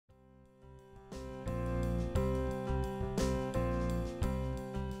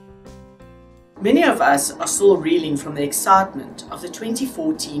Many of us are still reeling from the excitement of the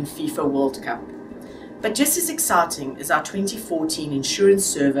 2014 FIFA World Cup. But just as exciting is our 2014 insurance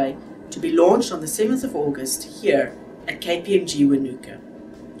survey to be launched on the 7th of August here at KPMG Whānūka.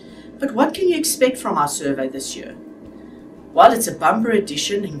 But what can you expect from our survey this year? Well, it's a bumper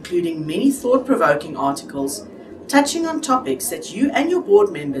edition including many thought-provoking articles touching on topics that you and your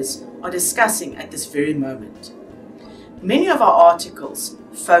board members are discussing at this very moment. Many of our articles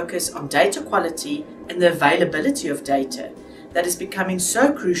focus on data quality and the availability of data that is becoming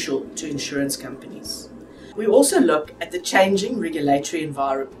so crucial to insurance companies. We also look at the changing regulatory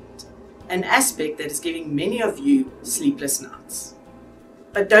environment, an aspect that is giving many of you sleepless nights.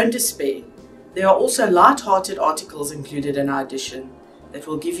 But don't despair. There are also light-hearted articles included in our edition that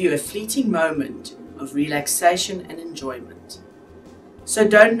will give you a fleeting moment of relaxation and enjoyment. So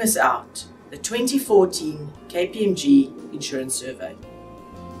don't miss out the 2014 KPMG Insurance Survey.